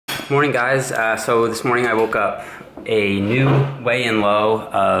Morning guys, so this morning I woke up a new weigh-in low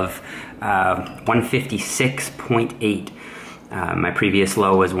of 156.8. My previous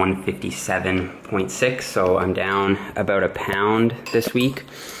low was 157.6, so I'm down about a pound this week.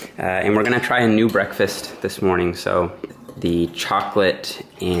 And we're gonna try a new breakfast this morning. So the chocolate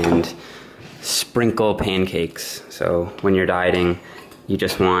and sprinkle pancakes. So when you're dieting, you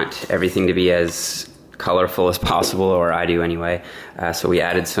just want everything to be as colorful as possible, or I do anyway. So we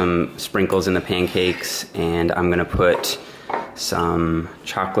added some sprinkles in the pancakes, and I'm gonna put some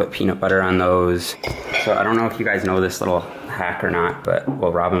chocolate peanut butter on those. So I don't know if you guys know this little hack or not, but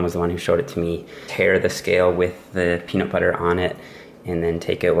well, Robin was the one who showed it to me. Tear the scale with the peanut butter on it, and then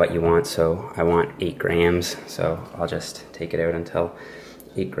take out what you want. So I want 8 grams, so I'll just take it out until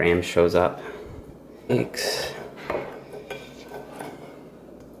 8 grams shows up. Eggs.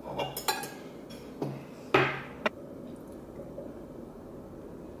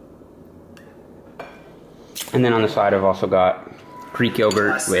 And then on the side I've also got Greek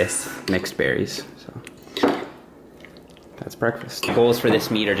yogurt with mixed berries. So that's breakfast. The goals for this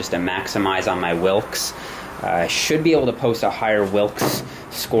meet are just to maximize on my Wilks. I should be able to post a higher Wilks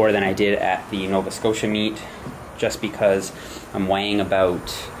score than I did at the Nova Scotia meet, just because I'm weighing about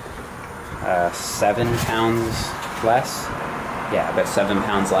 7 pounds less. Yeah, about 7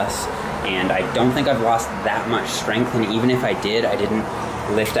 pounds less. And I don't think I've lost that much strength, and even if I did, I didn't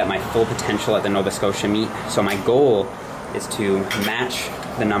lift at my full potential at the Nova Scotia meet. So my goal is to match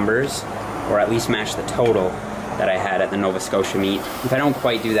the numbers, or at least match the total that I had at the Nova Scotia meet. If I don't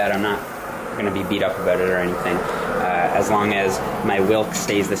quite do that, I'm not going to be beat up about it or anything, as long as my Wilk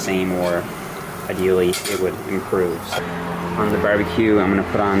stays the same, or ideally it would improve. So on the barbecue, I'm going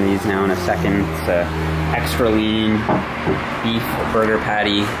to put on these now in a second. It's a extra lean beef burger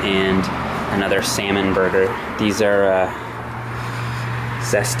patty and another salmon burger. These are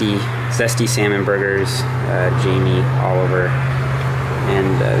zesty salmon burgers, Jamie Oliver,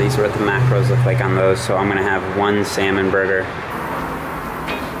 and these are what the macros look like on those. So I'm gonna have 1 salmon burger.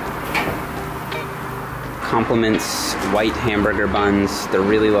 Compliments white hamburger buns. They're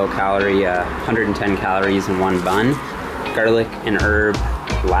really low calorie, 110 calories in 1 bun. Garlic and herb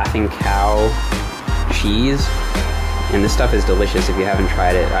Laughing Cow cheese, and this stuff is delicious. If you haven't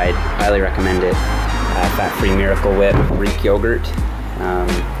tried it, I'd highly recommend it. Fat-free Miracle Whip Greek yogurt,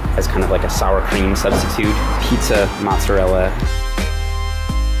 as kind of like a sour cream substitute. Pizza mozzarella.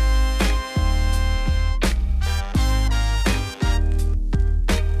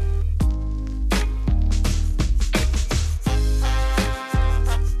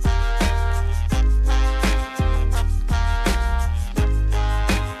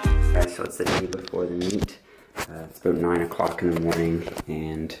 So it's the day before the meet. It's about 9 o'clock in the morning,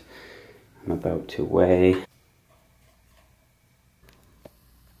 and I'm about to weigh.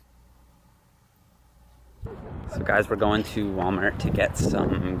 So guys, we're going to Walmart to get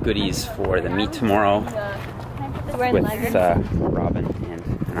some goodies for the meet tomorrow with Robin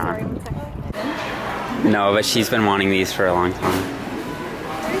and Anna. No, but she's been wanting these for a long time.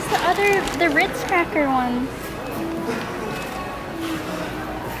 Where's the Ritz cracker one?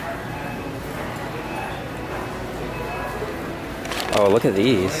 Oh, look at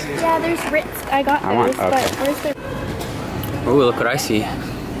these. Yeah, there's Ritz. I got those, okay. But where's the... Oh, look what I see.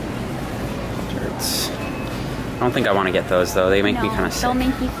 Shirts. I don't think I want to get those though. They make me kind of sick. They'll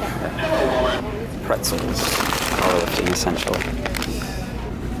make you sick. Pretzels. Powerlifting essential.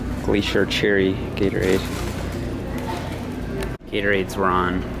 Glacier Cherry Gatorade. Gatorades were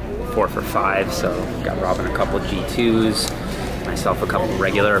on 4 for $5, so got Robin a couple G2s, myself a couple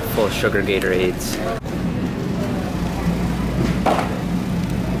regular full sugar Gatorades.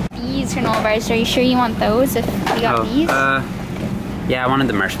 These granola bars, are you sure you want those if you got these? Yeah, I wanted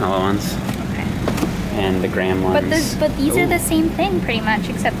the marshmallow ones. And the graham ones. But these are the same thing pretty much,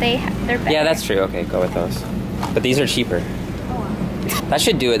 except they're better. Yeah, that's true. Okay, go with those. But these are cheaper. That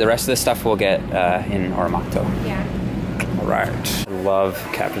should do it. The rest of the stuff we'll get in Oromocto. Yeah. All right. I love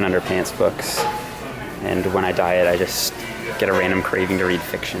Captain Underpants books, and when I diet, I just get a random craving to read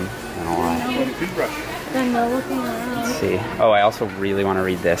fiction. I don't know why. Let's see. Oh, I also really want to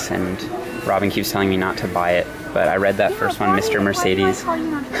read this, and Robin keeps telling me not to buy it, but I read that first one, Mr. Mercedes.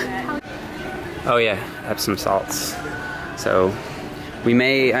 Oh yeah, Epsom salts. So we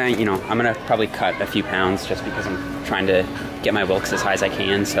may, you know, I'm gonna probably cut a few pounds just because I'm trying to get my Wilks as high as I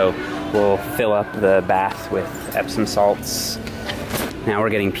can. So we'll fill up the bath with Epsom salts. Now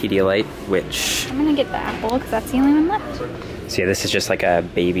we're getting Pedialyte, which... I'm gonna get the apple because that's the only one left. So yeah, this is just like a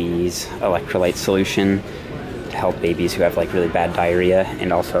baby's electrolyte solution to help babies who have like really bad diarrhea,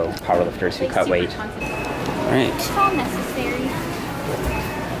 and also powerlifters who cut weight. All right. It's all necessary.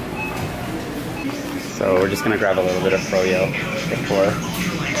 So we're just gonna grab a little bit of froyo before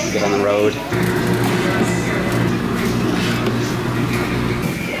we get on the road.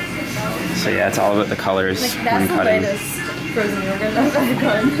 So yeah, it's all about the colors when cutting. Frozen yogurt I've ever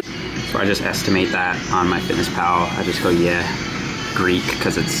done. So I just estimate that on MyFitnessPal. I just go, yeah, Greek,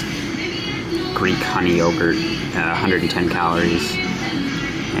 because it's Greek honey yogurt, 110 calories.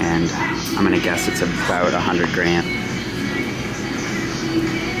 And I'm gonna guess it's about 100 grams.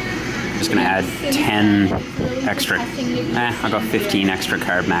 Just gonna add 10 extra, I'll go 15 extra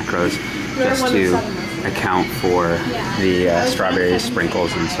carb macros just to account for the strawberries,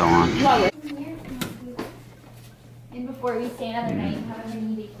 sprinkles, and so on. And before we stay another night and have a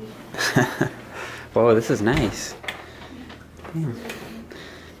mini vacation. Whoa, this is nice. Damn.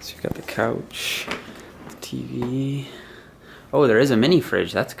 So you've got the couch, the TV. Oh, there is a mini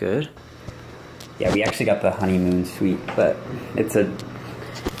fridge, that's good. Yeah, we actually got the honeymoon suite, but it's a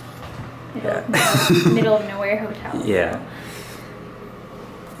middle of nowhere hotel. Yeah. So.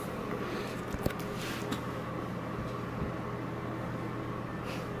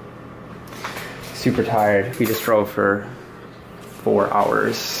 Super tired. We just drove for 4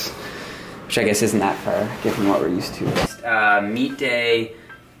 hours, which I guess isn't that far given what we're used to. Meet day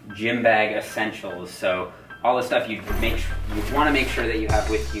gym bag essentials. So all the stuff you want to make sure that you have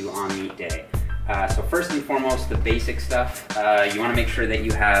with you on meet day. So first and foremost, the basic stuff. You want to make sure that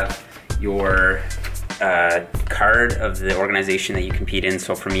you have your card of the organization that you compete in.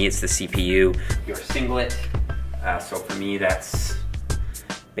 So for me, it's the CPU. Your singlet. So for me, that's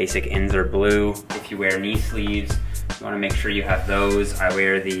basic ends are blue. If you wear knee sleeves, you want to make sure you have those. I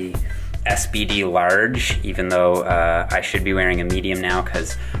wear the SBD large, even though I should be wearing a medium now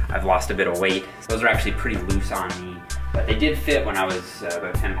because I've lost a bit of weight. Those are actually pretty loose on me, but they did fit when I was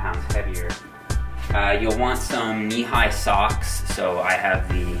about 10 pounds heavier. You'll want some knee-high socks. So I have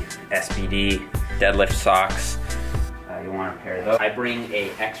the SBD deadlift socks. You'll want a pair of those. I bring an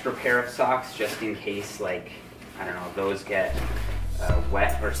extra pair of socks just in case, like, I don't know, those get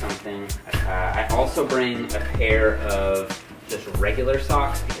wet or something. I also bring a pair of just regular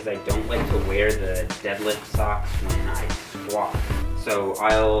socks because I don't like to wear the deadlift socks when I squat. So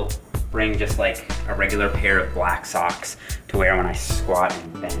I'll bring just like a regular pair of black socks to wear when I squat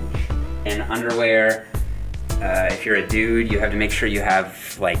and bench. And underwear, if you're a dude, you have to make sure you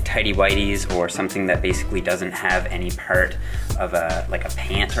have like tighty whities or something that basically doesn't have any part of like a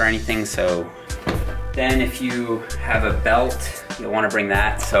pant or anything. So then if you have a belt, you'll want to bring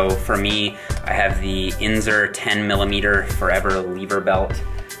that. So for me, I have the Inzer 10mm Forever lever belt.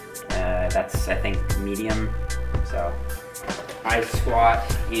 That's, I think, medium. So I squat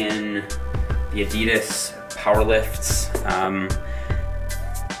in the Adidas Powerlifts.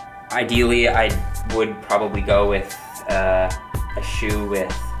 Ideally, I would probably go with a shoe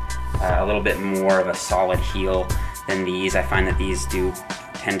with a little bit more of a solid heel than these. I find that these do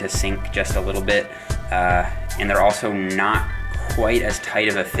tend to sink just a little bit. And they're also not quite as tight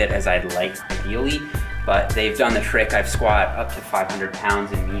of a fit as I'd like ideally, but they've done the trick. I've squat up to 500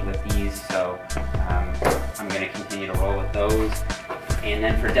 pounds in meet with these, so I'm gonna continue to roll with those. And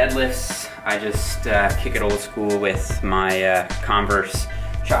then for deadlifts, I just kick it old school with my Converse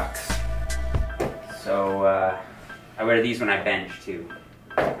Chucks. So I wear these when I bench too.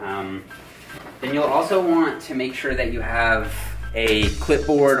 Then you'll also want to make sure that you have a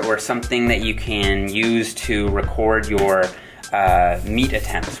clipboard or something that you can use to record your meet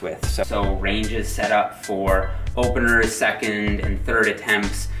attempts with. So ranges set up for openers, second, and third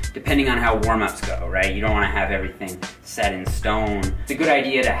attempts, depending on how warm-ups go, right? You don't want to have everything set in stone. It's a good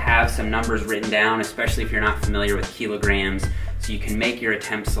idea to have some numbers written down, especially if you're not familiar with kilograms, so you can make your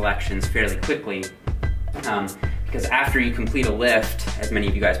attempt selections fairly quickly. Because after you complete a lift, as many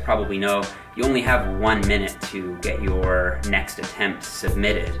of you guys probably know, you only have 1 minute to get your next attempt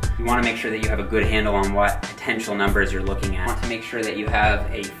submitted. You want to make sure that you have a good handle on what potential numbers you're looking at. You want to make sure that you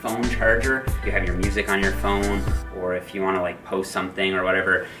have a phone charger. If you have your music on your phone, or if you want to like post something or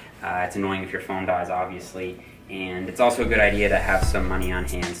whatever, it's annoying if your phone dies, obviously. And it's also a good idea to have some money on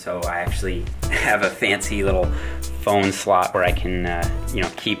hand. So I actually have a fancy little phone slot where I can, you know,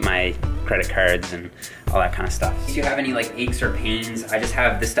 keep my credit cards and all that kind of stuff. If you have any like aches or pains, I just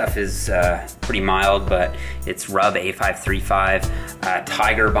have, this stuff is pretty mild, but it's Rub A535.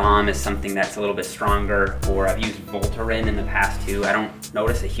 Tiger Balm is something that's a little bit stronger, or I've used Voltaren in the past too. I don't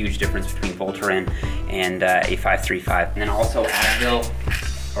notice a huge difference between Voltaren and A535. And then also Advil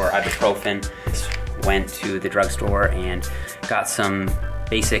or ibuprofen. Went to the drugstore and got some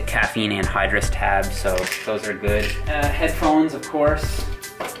basic caffeine anhydrous tabs, so those are good. Headphones, of course.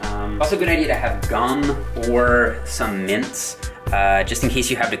 Also a good idea to have gum or some mints. just in case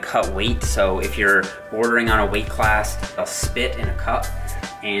you have to cut weight. So if you're bordering on a weight class, they'll spit in a cup.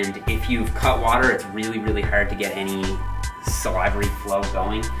 And if you've cut water, it's really, really hard to get any salivary flow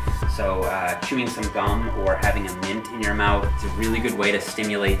going. So chewing some gum or having a mint in your mouth is a really good way to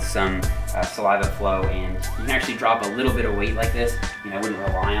stimulate some saliva flow, and you can actually drop a little bit of weight like this. I mean, I wouldn't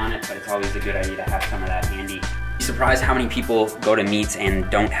rely on it, but it's always a good idea to have some of that handy. You'd be surprised how many people go to meets and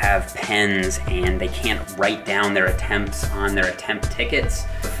don't have pens and they can't write down their attempts on their attempt tickets.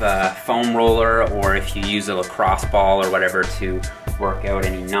 With a foam roller, or if you use a lacrosse ball or whatever to work out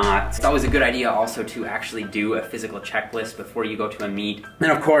any knots. It's always a good idea also to actually do a physical checklist before you go to a meet.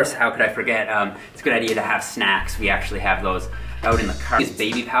 And of course, how could I forget, it's a good idea to have snacks. We actually have those out in the car. It's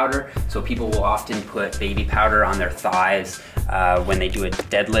baby powder, so people will often put baby powder on their thighs when they do a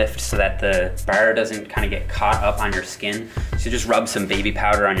deadlift so that the bar doesn't kind of get caught up on your skin. So just rub some baby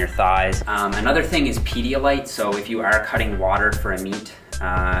powder on your thighs. Another thing is Pedialyte, so if you are cutting water for a meet,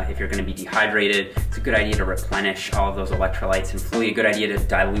 if you're going to be dehydrated, it's a good idea to replenish all of those electrolytes, and really a good idea to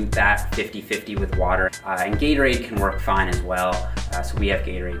dilute that 50-50 with water. And Gatorade can work fine as well, so we have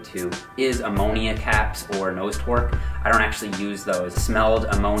Gatorade too. Is ammonia caps or nose torque. I don't actually use those. Smelled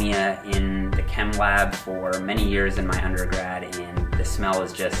ammonia in the chem lab for many years in my undergrad, and the smell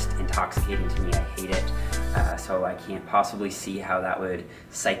is just intoxicating to me. I hate it. So I can't possibly see how that would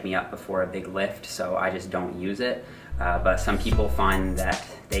psych me up before a big lift, so I just don't use it. But some people find that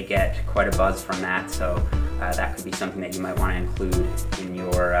they get quite a buzz from that, so that could be something that you might want to include in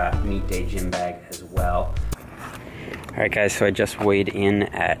your meet day gym bag as well. Alright guys, so I just weighed in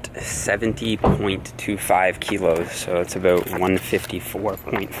at 70.25 kilos, so it's about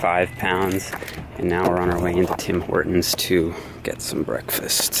 154.5 pounds, and now we're on our way into Tim Hortons to get some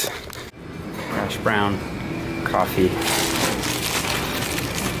breakfast. Hash brown, coffee,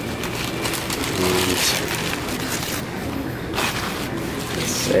 and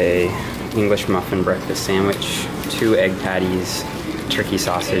a English muffin breakfast sandwich, 2 egg patties, turkey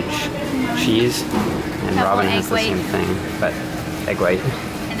sausage, cheese, and Robin has the same thing, but egg white.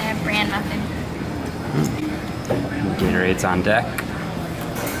 And a bran muffin. Gatorade's on deck.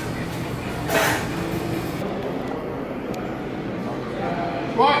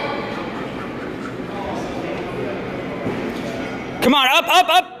 What? Come on, up, up,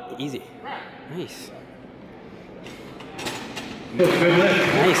 up! Easy. Nice.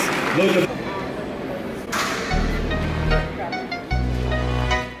 Nice.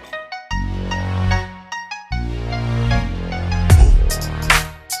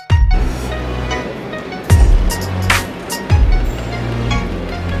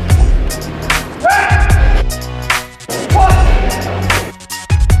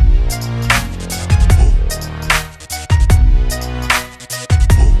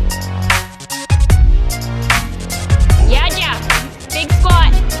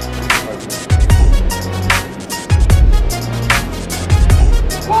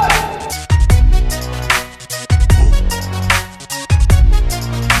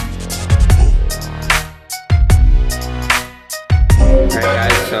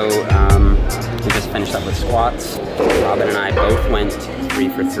 We just finished up with squats. Robin and I both went 3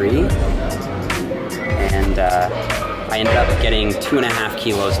 for 3, and I ended up getting 2.5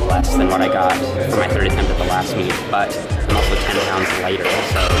 kilos less than what I got for my third attempt at the last meet, but I'm also 10 pounds lighter, so I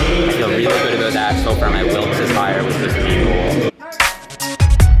feel really good about that. So far my Wilks is higher, which was the main goal.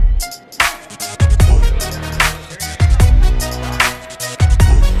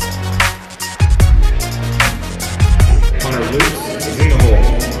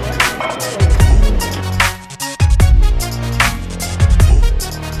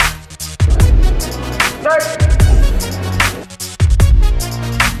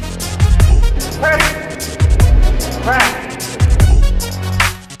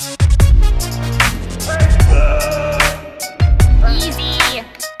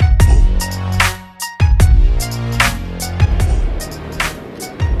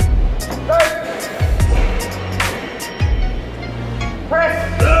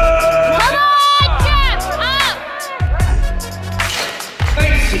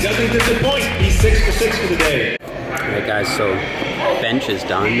 He's 6 for 6 for the day. Alright guys, so bench is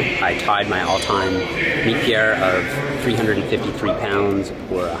done. I tied my all-time meet PR of 353 pounds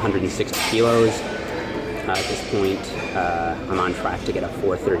or 160 kilos. At this point, I'm on track to get a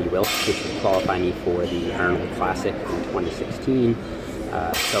 430 Wilk, which will qualify me for the Arnold Classic in 2016.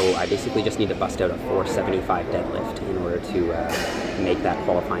 So I basically just need to bust out a 475 deadlift in order to make that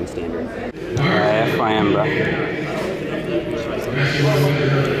qualifying standard. FYM, bro.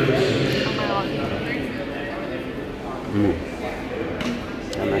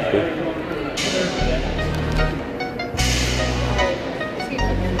 That might be.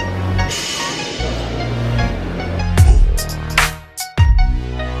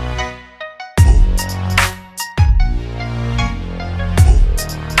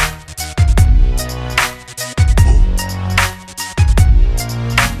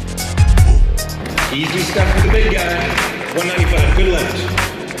 Easy stuff for the big guy. 195, good lift.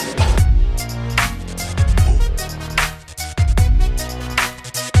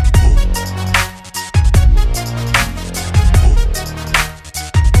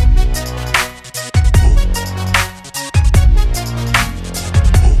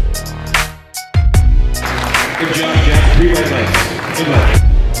 Good job, Jack. 3 right legs. Good luck.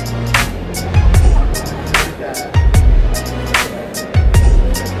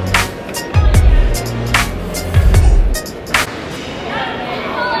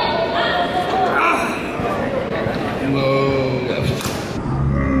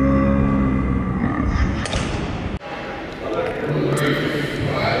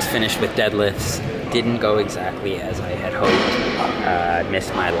 Finished with deadlifts. Didn't go exactly as I had hoped.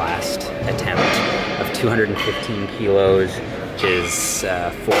 Missed my last attempt of 215 kilos, which is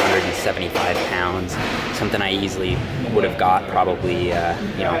 475 pounds. Something I easily would have got probably,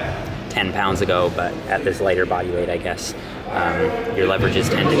 10 pounds ago, but at this lighter body weight, I guess. Your leverages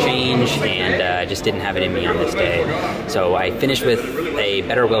tend to change, and just didn't have it in me on this day. So I finished with a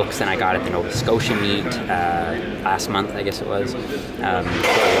better Wilks than I got at the Nova Scotia meet last month, I guess it was. So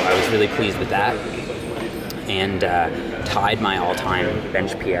I was really pleased with that, and tied my all-time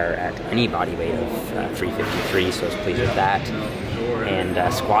bench PR at any body weight of 353, so I was pleased with that.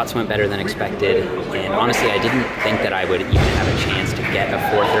 And squats went better than expected, and honestly I didn't think that I would even have a chance to get a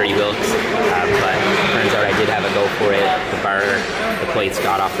 430 Wilks, but turns out I did have a go for it. The bar, the plates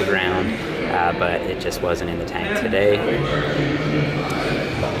got off the ground, but it just wasn't in the tank today.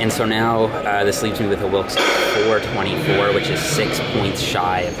 And so now this leaves me with a Wilks 424, which is 6 points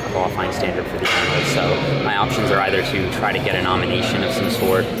shy of the qualifying standard for the Emerald. So my options are either to try to get a nomination of some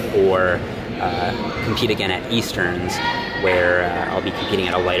sort, or compete again at Easterns, where I'll be competing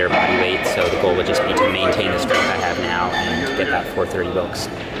at a lighter body weight. So the goal would just be to maintain the strength I have now and get that 430 Wilks.